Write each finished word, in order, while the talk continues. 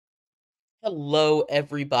Hello,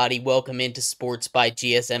 everybody. Welcome into Sports by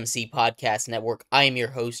GSMC Podcast Network. I am your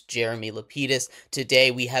host, Jeremy Lapidus. Today,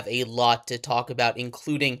 we have a lot to talk about,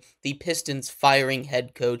 including the Pistons firing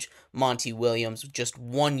head coach Monty Williams just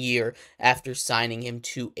 1 year after signing him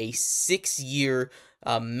to a 6-year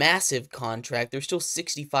massive contract. There's still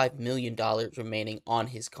 $65 million remaining on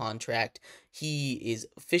his contract. He is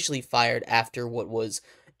officially fired after what was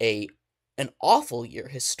a an awful year,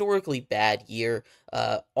 historically bad year.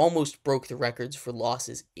 Almost broke the records for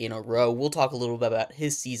losses in a row. We'll talk a little bit about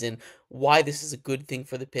his season, why this is a good thing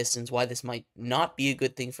for the Pistons, why this might not be a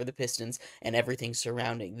good thing for the Pistons, and everything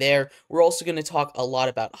surrounding there. We're also going to talk a lot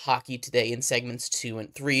about hockey today in segments 2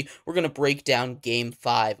 and 3. We're going to break down Game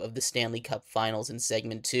 5 of the Stanley Cup Finals in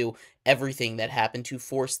segment 2, everything that happened to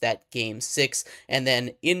force that Game 6, and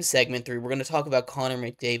then in segment 3, we're going to talk about Connor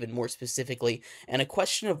McDavid more specifically, and a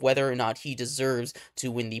question of whether or not he deserves to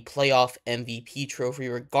win the playoff MVP trophy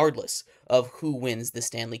regardless of who wins the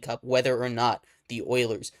Stanley Cup, whether or not the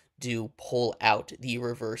Oilers do pull out the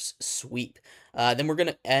reverse sweep. Then we're going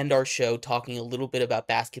to end our show talking a little bit about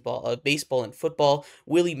baseball and football.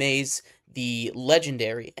 Willie Mays, the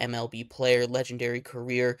legendary MLB player, legendary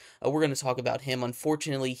career. We're going to talk about him.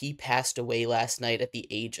 Unfortunately, he passed away last night at the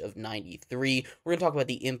age of 93. We're going to talk about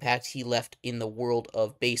the impact he left in the world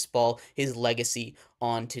of baseball, his legacy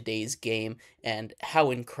on today's game, and how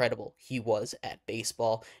incredible he was at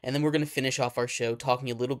baseball. And then we're going to finish off our show talking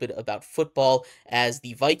a little bit about football, as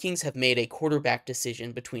the Vikings have made a quarterback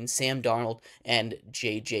decision between Sam Darnold and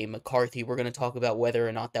J.J. McCarthy. We're going to talk about whether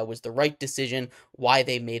or not that was the right decision, why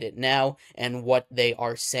they made it now, and what they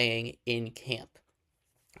are saying in camp.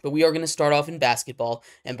 But we are going to start off in basketball,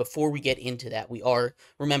 and before we get into that,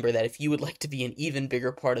 remember that if you would like to be an even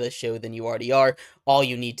bigger part of the show than you already are, all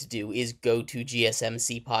you need to do is go to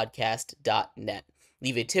gsmcpodcast.net.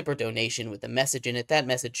 Leave a tip or donation with a message in it. That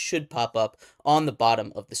message should pop up on the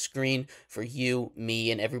bottom of the screen for you, me,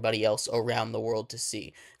 and everybody else around the world to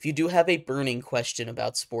see. If you do have a burning question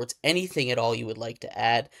about sports, anything at all you would like to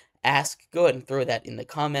ask, go ahead and throw that in the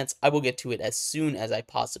comments. I will get to it as soon as I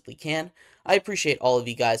possibly can. I appreciate all of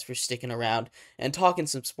you guys for sticking around and talking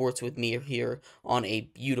some sports with me here on a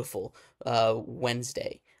beautiful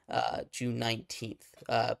Wednesday, June 19th.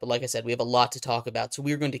 But like I said, we have a lot to talk about, so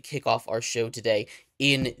we're going to kick off our show today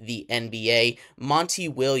in the NBA. Monty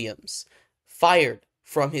Williams, fired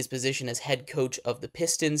from his position as head coach of the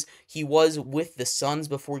Pistons. He was with the Suns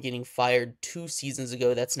before getting fired 2 seasons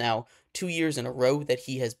ago. That's now 2 years in a row that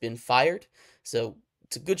he has been fired. So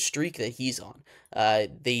it's a good streak that he's on.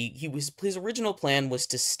 His original plan was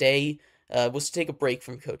to take a break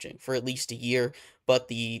from coaching for at least a year, but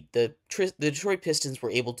the Detroit Pistons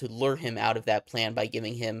were able to lure him out of that plan by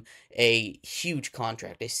giving him a huge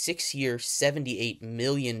contract, a 6-year, $78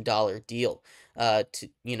 million deal, a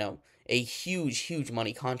huge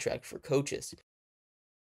money contract for coaches.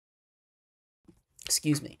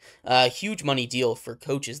 Excuse me, huge money deal for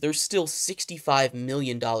coaches. There's still $65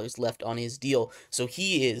 million left on his deal, so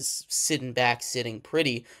he is sitting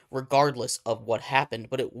pretty regardless of what happened,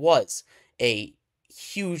 but it was a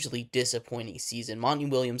hugely disappointing season. Monty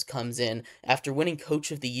Williams comes in after winning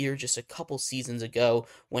Coach of the Year just a couple seasons ago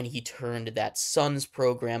when he turned that Suns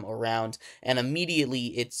program around, and immediately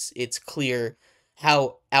it's clear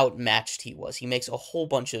how outmatched he was. He makes a whole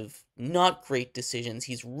bunch of not great decisions.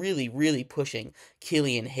 He's really pushing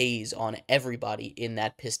Killian Hayes on everybody in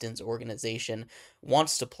that Pistons organization,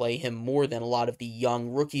 wants to play him more than a lot of the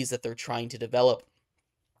young rookies that they're trying to develop.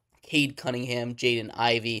 Cade Cunningham, Jaden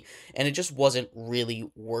Ivey, and it just wasn't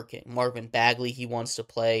really working. Marvin Bagley, he wants to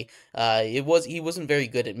play. He wasn't very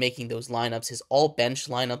good at making those lineups. His all-bench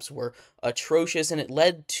lineups were atrocious, and it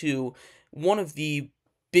led to one of the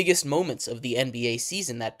biggest moments of the NBA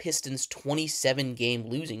season, that Pistons 27-game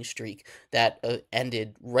losing streak that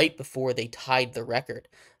ended right before they tied the record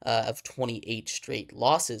of 28 straight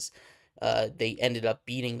losses. They ended up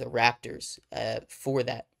beating the Raptors for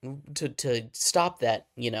that, to stop that,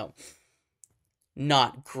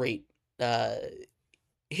 not great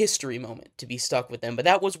history moment to be stuck with them. But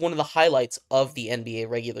that was one of the highlights of the NBA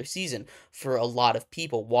regular season for a lot of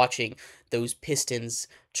people, watching those Pistons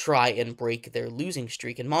try and break their losing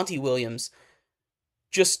streak. And Monty Williams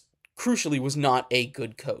just crucially was not a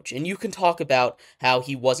good coach. And you can talk about how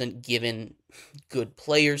he wasn't given good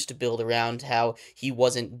players to build around, how he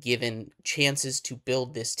wasn't given chances to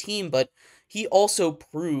build this team, but he also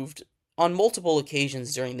proved on multiple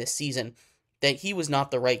occasions during this season that he was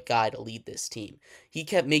not the right guy to lead this team. He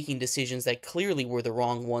kept making decisions that clearly were the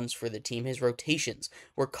wrong ones for the team. His rotations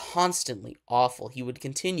were constantly awful. He would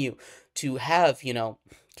continue to have,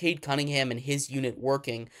 Cade Cunningham and his unit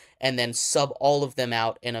working and then sub all of them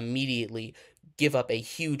out and immediately give up a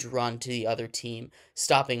huge run to the other team,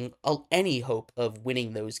 stopping any hope of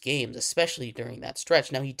winning those games, especially during that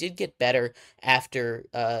stretch. Now, he did get better after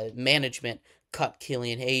management cut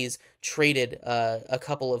Killian Hayes, traded a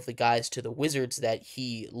couple of the guys to the Wizards that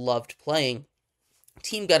he loved playing.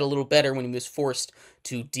 Team got a little better when he was forced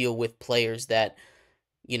to deal with players that,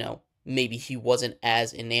 maybe he wasn't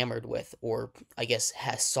as enamored with, or I guess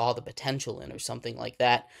saw the potential in, or something like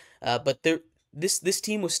that. But this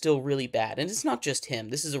team was still really bad, and it's not just him.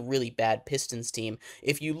 This is a really bad Pistons team.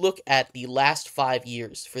 If you look at the last 5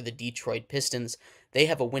 years for the Detroit Pistons, they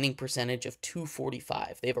have a winning percentage of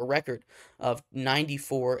 .245. They have a record of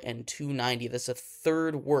 94 and .290. That's the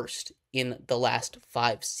third worst in the last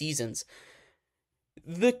 5 seasons.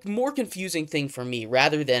 The more confusing thing for me,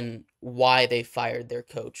 rather than why they fired their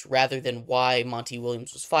coach, rather than why Monty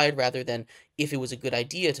Williams was fired, rather than if it was a good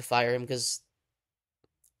idea to fire him, because,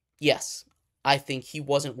 yes, I think he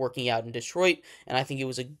wasn't working out in Detroit, and I think it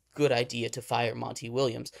was a good idea to fire Monty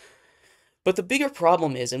Williams. But the bigger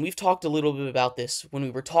problem is, and we've talked a little bit about this when we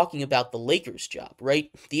were talking about the Lakers' job, right?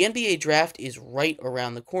 The NBA draft is right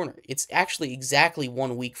around the corner. It's actually exactly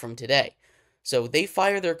 1 week from today. So they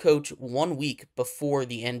fire their coach 1 week before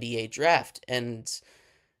the NBA draft, and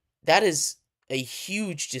that is a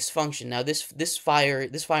huge dysfunction. Now, this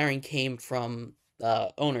firing came from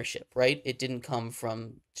ownership, right? It didn't come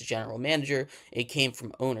from the general manager. It came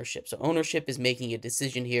from ownership. So ownership is making a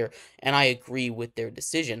decision here, and I agree with their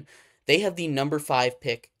decision. They have the number 5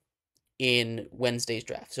 pick in Wednesday's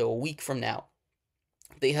draft. So a week from now,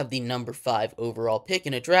 they have the number 5 overall pick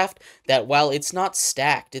in a draft that, while it's not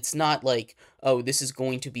stacked, it's not like, oh, this is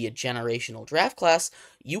going to be a generational draft class,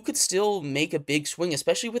 you could still make a big swing,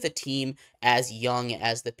 especially with a team as young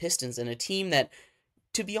as the Pistons, and a team that,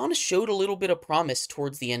 to be honest, showed a little bit of promise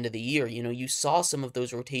towards the end of the year. You saw some of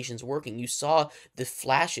those rotations working. You saw the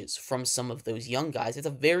flashes from some of those young guys. It's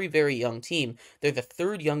a very, very young team. They're the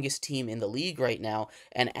 3rd youngest team in the league right now,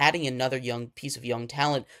 and adding another young piece of young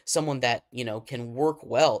talent, someone that, can work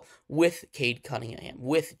well with Cade Cunningham,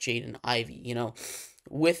 with Jaden Ivey,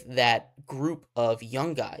 with that group of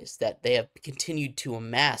young guys that they have continued to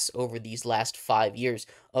amass over these last 5 years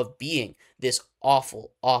of being this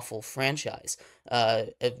awful, awful franchise,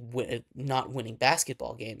 not winning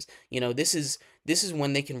basketball games. This is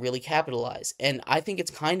when they can really capitalize, and I think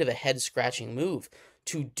it's kind of a head-scratching move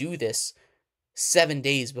to do this 7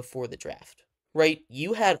 days before the draft, right?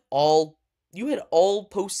 You had all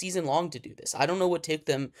postseason long to do this. I don't know what took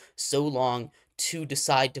them so long to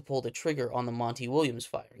decide to pull the trigger on the Monty Williams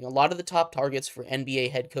firing. A lot of the top targets for NBA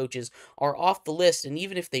head coaches are off the list, and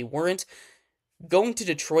even if they weren't, going to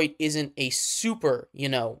Detroit isn't a super,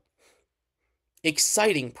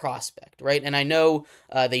 exciting prospect, right? And I know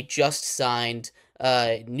they just signed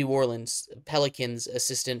New Orleans Pelicans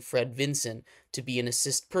assistant Fred Vinson to be an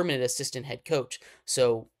permanent assistant head coach.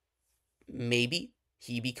 So maybe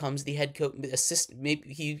he becomes the head coach assistant.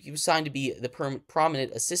 Maybe he was signed to be the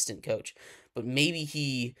prominent assistant coach, but maybe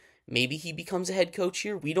he becomes a head coach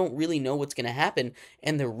here. We don't really know what's going to happen,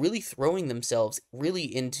 and they're really throwing themselves really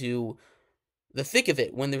into the thick of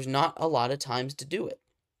it when there's not a lot of times to do it.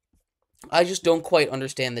 I just don't quite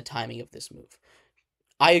understand the timing of this move.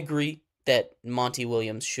 I agree that Monty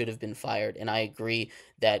Williams should have been fired, and I agree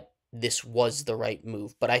that this was the right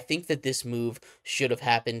move, but I think that this move should have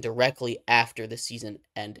happened directly after the season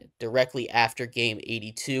ended, directly after Game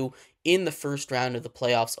 82, in the first round of the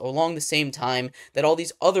playoffs, along the same time that all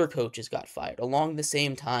these other coaches got fired, along the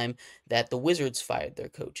same time that the Wizards fired their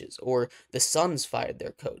coaches, or the Suns fired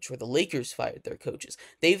their coach, or the Lakers fired their coaches.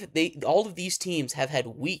 All of these teams have had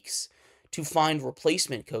weeks to find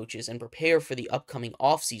replacement coaches and prepare for the upcoming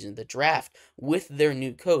offseason, the draft, with their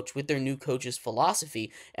new coach, with their new coach's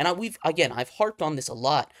philosophy. And I've harped on this a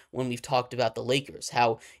lot when we've talked about the Lakers,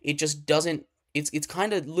 how it just doesn't, it's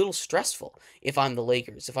kind of a little stressful if I'm the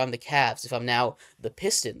Lakers, if I'm the Cavs, if I'm now the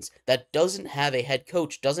Pistons, that doesn't have a head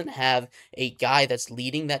coach, doesn't have a guy that's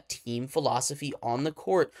leading that team philosophy on the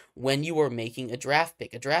court when you are making a draft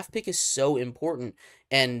pick. A draft pick is so important,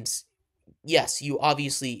 and yes, you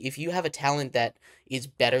obviously, if you have a talent that is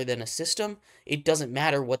better than a system, it doesn't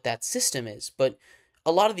matter what that system is, but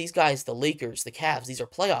a lot of these guys, the Lakers, the Cavs, these are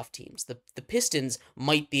playoff teams. The Pistons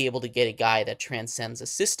might be able to get a guy that transcends a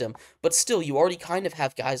system, but still, you already kind of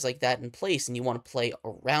have guys like that in place, and you want to play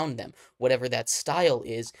around them. Whatever that style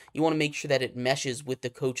is, you want to make sure that it meshes with the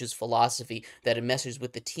coach's philosophy, that it meshes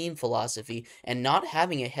with the team philosophy, and not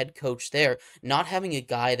having a head coach there, not having a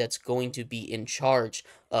guy that's going to be in charge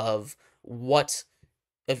of what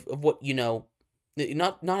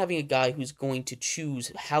not having a guy who's going to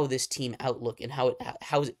choose how this team outlook and how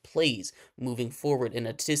it plays moving forward in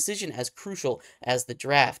a decision as crucial as the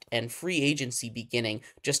draft and free agency beginning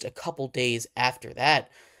just a couple days after that.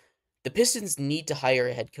 The Pistons need to hire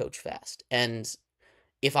a head coach fast. And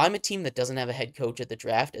if I'm a team that doesn't have a head coach at the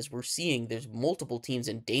draft, as we're seeing, there's multiple teams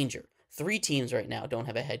in danger. 3 teams right now don't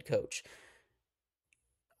have a head coach.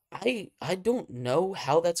 I don't know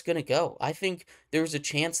how that's going to go. I think there's a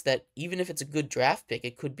chance that even if it's a good draft pick,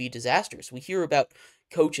 it could be disastrous. We hear about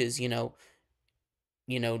coaches,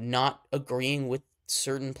 not agreeing with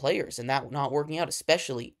certain players and that not working out,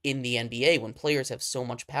 especially in the NBA when players have so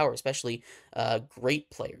much power, especially great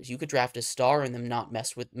players. You could draft a star and them not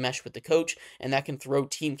mesh with the coach, and that can throw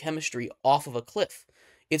team chemistry off of a cliff.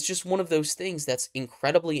 It's just one of those things that's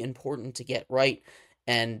incredibly important to get right.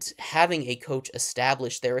 And having a coach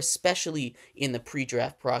established there, especially in the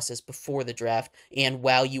pre-draft process before the draft, and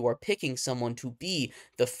while you are picking someone to be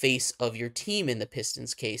the face of your team in the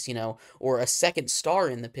Pistons case, or a second star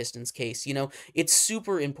in the Pistons case, it's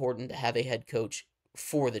super important to have a head coach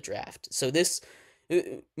for the draft. So this,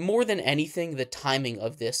 more than anything, the timing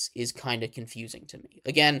of this is kind of confusing to me.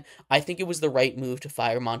 Again, I think it was the right move to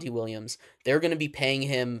fire Monty Williams. They're going to be paying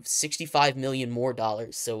him $65 million more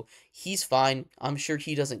dollars, so he's fine. I'm sure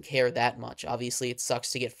he doesn't care that much. Obviously, it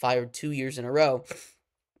sucks to get fired 2 years in a row,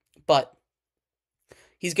 but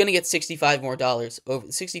he's going to get $65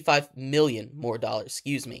 million more dollars,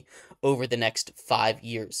 over the next 5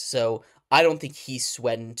 years. So I don't think he's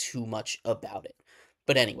sweating too much about it.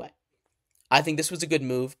 But anyway, I think this was a good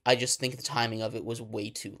move. I just think the timing of it was way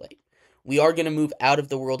too late. We are going to move out of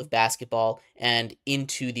the world of basketball and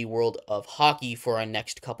into the world of hockey for our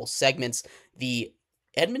next couple segments. The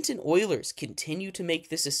Edmonton Oilers continue to make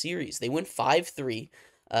this a series. They win 5-3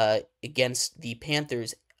 against the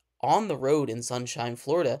Panthers on the road in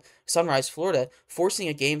Sunrise, Florida, forcing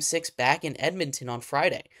a Game 6 back in Edmonton on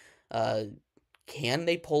Friday. Can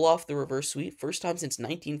they pull off the reverse sweep? First time since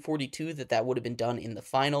 1942 that would have been done in the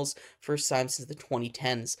finals. First time since the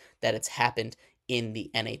 2010s that it's happened in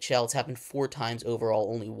the NHL. It's happened 4 times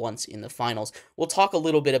overall, only once in the finals. We'll talk a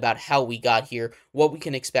little bit about how we got here, what we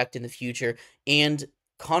can expect in the future, and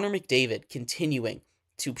Connor McDavid continuing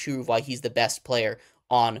to prove why he's the best player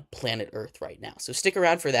on planet Earth right now. So stick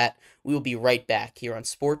around for that. We will be right back here on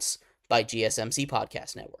Sports by GSMC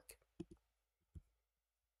Podcast Network.